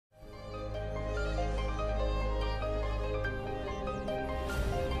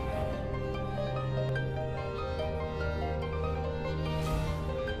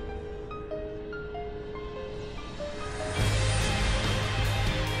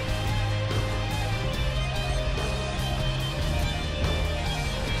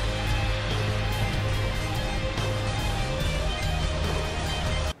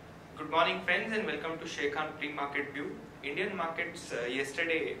Morning friends, and welcome to Sharekhan pre-market view. Indian markets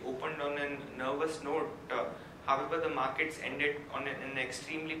yesterday opened on a nervous note. However, the markets ended on an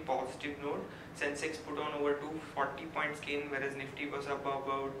extremely positive note. Sensex put on over 240 points gain, whereas Nifty was up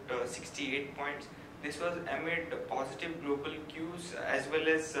about 68 points. This was amid positive global cues as well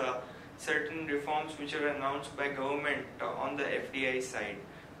as certain reforms which are announced by government on the FDI side.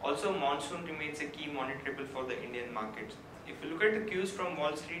 Also, monsoon remains a key monitorable for the Indian markets. If you look at the cues from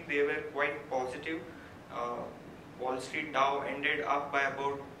Wall Street, they were quite positive. Wall Street Dow ended up by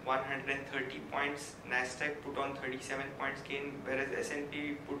about 130 points. Nasdaq put on 37 points gain, whereas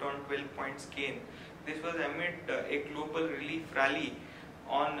S&P put on 12 points gain. This was amid a global relief rally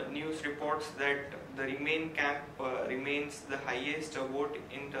on news reports that the Remain camp remains the highest vote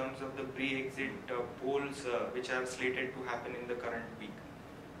in terms of the pre-exit polls which are slated to happen in the current week.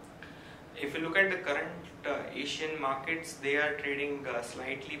 If you look at the current Asian markets, they are trading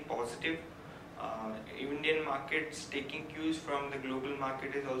slightly positive. Indian markets, taking cues from the global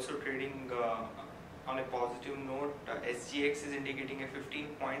market, is also trading on a positive note. SGX is indicating a 15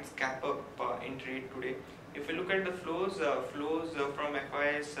 points gap up in trade today. If you look at the flows from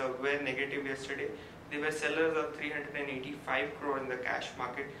FIs were negative yesterday. They were sellers of 385 crore in the cash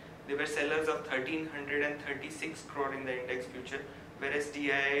market. They were sellers of 1336 crore in the index future, whereas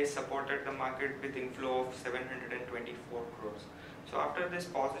DII supported the market with inflow of 724 crores. So after this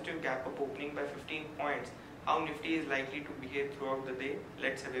positive gap up opening by 15 points, how Nifty is likely to behave throughout the day?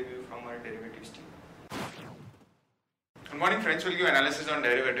 Let's have a view from our derivatives team. Good morning friends, we'll give analysis on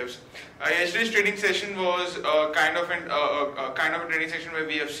derivatives. Yesterday's trading session was kind of a trading session where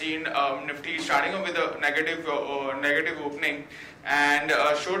we have seen Nifty starting off with a negative opening and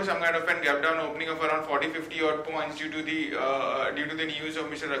showed some kind of a gap down opening of around 40-50 odd points due to the news of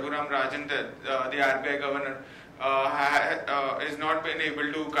Mr. Raghuram Rajan, the RBI governor, has not been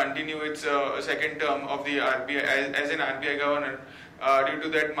able to continue its second term of the RBI as an RBI governor. Due to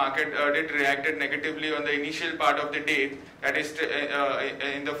that, market did reacted negatively on the initial part of the day, that is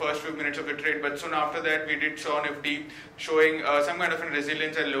in the first few minutes of the trade, but soon after that we did saw Nifty showing some kind of a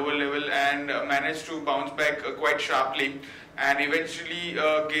resilience at lower level and managed to bounce back quite sharply and eventually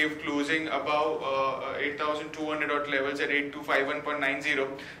gave closing above 8,200 odd levels at 8251.90.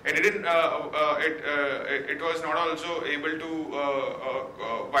 It was not also able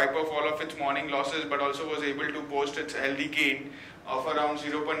to wipe off all of its morning losses, but also was able to post its healthy gain of around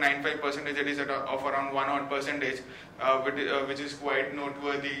 0.95%, that is of around 1 odd percentage, which is quite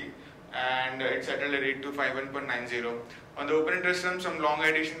noteworthy, and it settled at 8251.90. On the open interest term, some long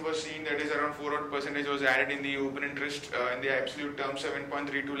addition was seen, that is around 4 odd percentage was added in the open interest. In the absolute terms,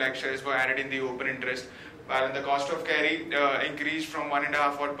 7.32 lakh shares were added in the open interest, while the cost of carry increased from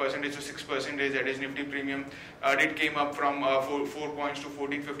 1.5 odd percentage to 6%, that is Nifty premium did came up from 4 points to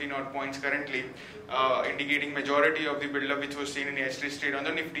 14-15 odd points currently, indicating majority of the build-up which was seen in yesterday's trade on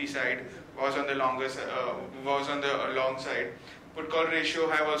the Nifty side was on the long side. Put call ratio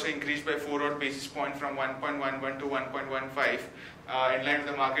have also increased by 4 odd basis points from 1.11 to 1.15. In line with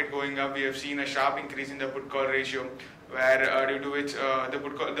the market going up, we have seen a sharp increase in the put call ratio, where due to which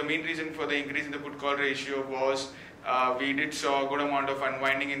the main reason for the increase in the put call ratio was we did saw a good amount of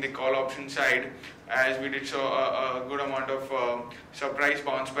unwinding in the call option side, as we did saw a good amount of surprise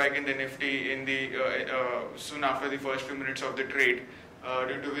bounce back in the Nifty in the soon after the first few minutes of the trade,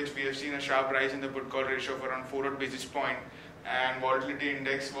 due to which we have seen a sharp rise in the put call ratio of around 4 odd basis point, and volatility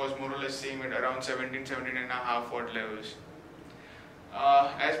index was more or less same at around 17.5 odd levels.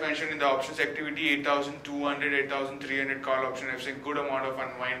 As mentioned in the options activity, 8,200, 8,300 call option have seen good amount of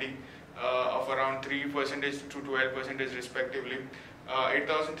unwinding of around 3% to 12% respectively.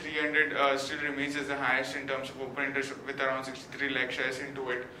 8,300 still remains as the highest in terms of open interest with around 63 lakh shares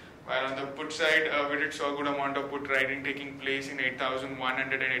into it. While on the put side, we did saw a good amount of put writing taking place in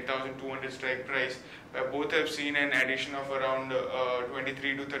 8,100 and 8,200 strike price, where both have seen an addition of around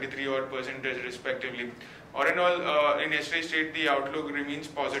 23 to 33 odd percentage respectively. All in all, in yesterday's trade, the outlook remains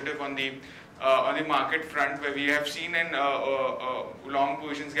positive on the market front, where we have seen long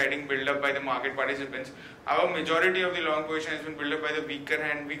positions getting built up by the market participants. However, majority of the long position has been built up by the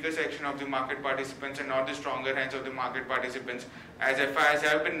weaker section of the market participants and not the stronger hands of the market participants, as FIs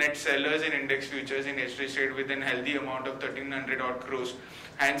have been net sellers in index futures in yesterday's trade with a healthy amount of 1,300 odd crores.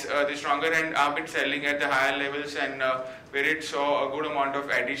 Hence, the stronger hand have been selling at the higher levels, and where it saw a good amount of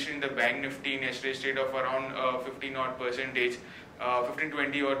addition in the bank Nifty in yesterday's trade of around 15 odd percentage.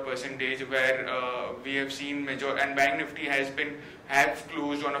 15-20 odd percentage, where we have seen and bank Nifty has have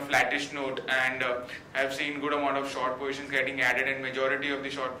closed on a flattish note and have seen good amount of short positions getting added, and majority of the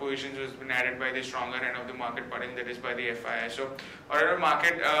short positions has been added by the stronger end of the market parting, that is by the FIS. So whatever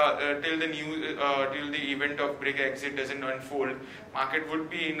market till the event of brick exit doesn't unfold, market would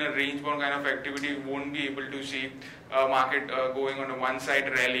be in a range bound kind of activity. We won't be able to see market going on a one side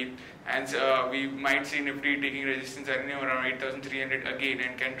rally, and we might see Nifty taking resistance around 8,300 again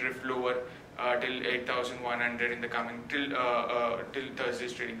and can drift lower till 8,100 in the coming till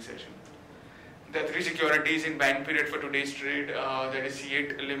Thursday's trading session. The three securities in buying period for today's trade, that is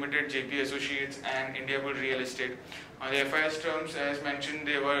C8 Limited, JP Associates and Indiabull Real Estate. On the FIS terms, as mentioned,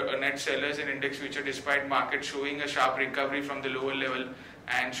 they were net sellers in index future despite market showing a sharp recovery from the lower level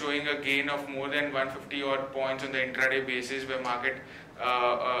and showing a gain of more than 150 odd points on the intraday basis, where market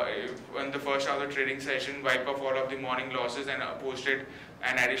in the first half of the trading session wiped off all of the morning losses and posted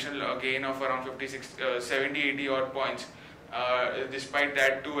an additional gain of around 70-80 odd points. Despite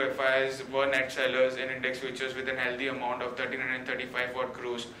that, two FIs were net sellers in index futures with a healthy amount of 1,335 odd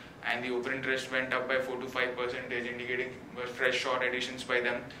crores, and the open interest went up by 4 to 5%, indicating fresh short additions by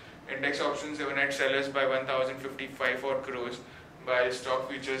them. Index options, they were net sellers by 1,055 odd crores, while stock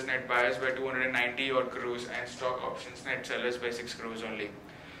futures net buyers by 290 odd crores, and stock options net sellers by 6 crores only.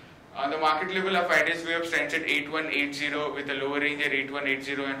 On the market level, our 5-day wave stands at 8180 with a lower range at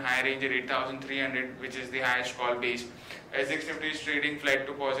 8180 and higher range at 8300, which is the highest call base. SX Nifty is trading flat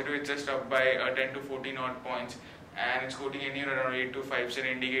to positive, it's just up by 10 to 14 odd points, and it's quoting anywhere around 8 to 5 cents,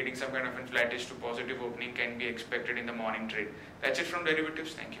 indicating some kind of a flattish to positive opening can be expected in the morning trade. That's it from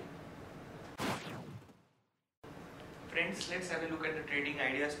derivatives. Thank you. Friends, let's have a look at the trading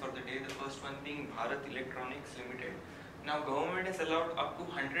ideas for the day. The first one being Bharat Electronics Limited. Now, government has allowed up to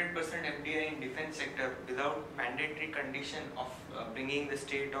 100% FDI in defense sector without mandatory condition of bringing the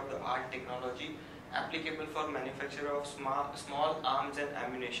state-of-the-art technology applicable for manufacture of small arms and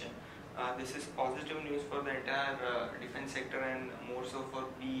ammunition. This is positive news for the entire defense sector and more so for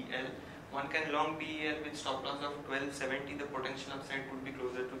BEL. One can long BEL with stop loss of 1270. The potential upside would be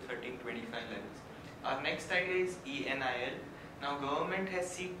closer to 1325 levels. Our next idea is ENIL. Now, government has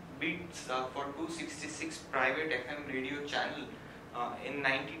seek bids for 266 private FM radio channel in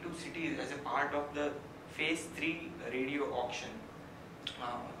 92 cities as a part of the Phase 3 radio auction.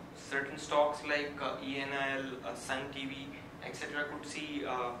 Certain stocks like ENIL, Sun TV, etc. could see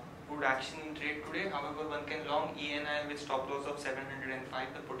good action in trade today. However, one can long ENIL with stop loss of 705.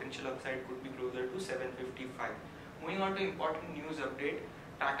 The potential upside could be closer to 755. Moving on to important news update.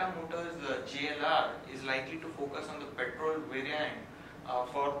 Tata Motors JLR is likely to focus on the petrol variant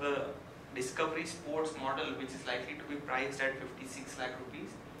for the Discovery Sports model, which is likely to be priced at 56 lakh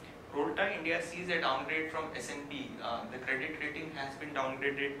rupees. Rolta India sees a downgrade from S&P. The credit rating has been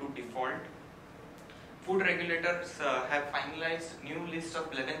downgraded to default. Food regulators have finalized new list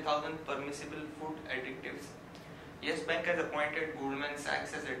of 11,000 permissible food additives. Yes Bank has appointed Goldman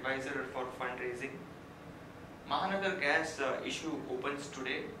Sachs as advisor for fundraising. Mahanagar gas issue opens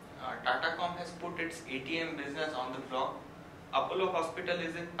today. Tatacom has put its ATM business on the block. Apollo Hospital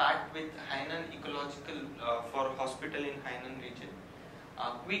is in pact with Hainan Ecological for hospital in Hainan region.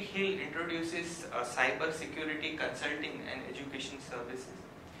 Quick Hill introduces cyber security consulting and education services.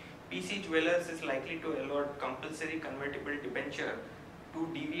 PC Jewelers is likely to allot compulsory convertible debenture to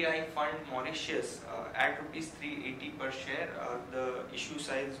DVI Fund Mauritius at rupees 380 per share. The issue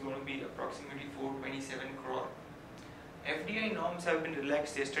size is going to be approximately 427 crore. FDI norms have been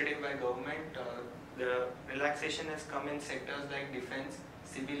relaxed yesterday by government. The relaxation has come in sectors like defense,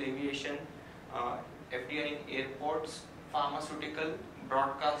 civil aviation, FDI in airports, pharmaceutical,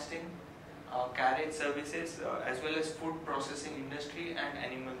 broadcasting, carriage services, as well as food processing industry and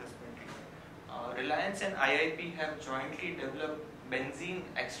animal husbandry. Reliance and IIP have jointly developed benzene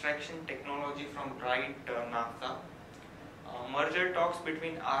extraction technology from dried naphtha. Merger talks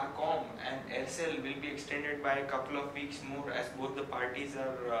between RCOM and Aircel will be extended by a couple of weeks more as both the parties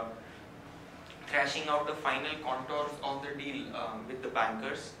are thrashing out the final contours of the deal with the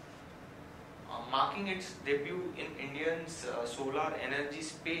bankers. Marking its debut in Indian's solar energy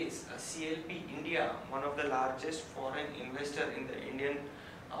space, CLP India, one of the largest foreign investor in the Indian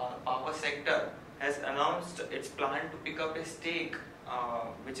power sector, has announced its plan to pick up a stake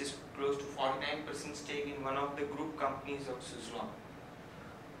which is close to 49% stake in one of the group companies of Suzlon.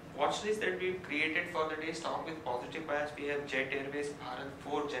 Watch list that we've created for the day. Stock with positive bias, we have Jet Airways, Bharat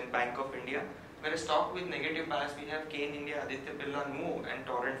Forge and Bank of India. Whereas stock with negative bias, we have Kane India, Aditya Birla Move and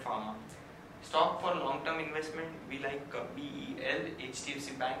Torrent Pharma. Stock for long-term investment, we like BEL,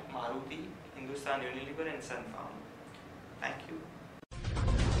 HDFC Bank, Maruti, Hindustan Unilever and Sun Pharma.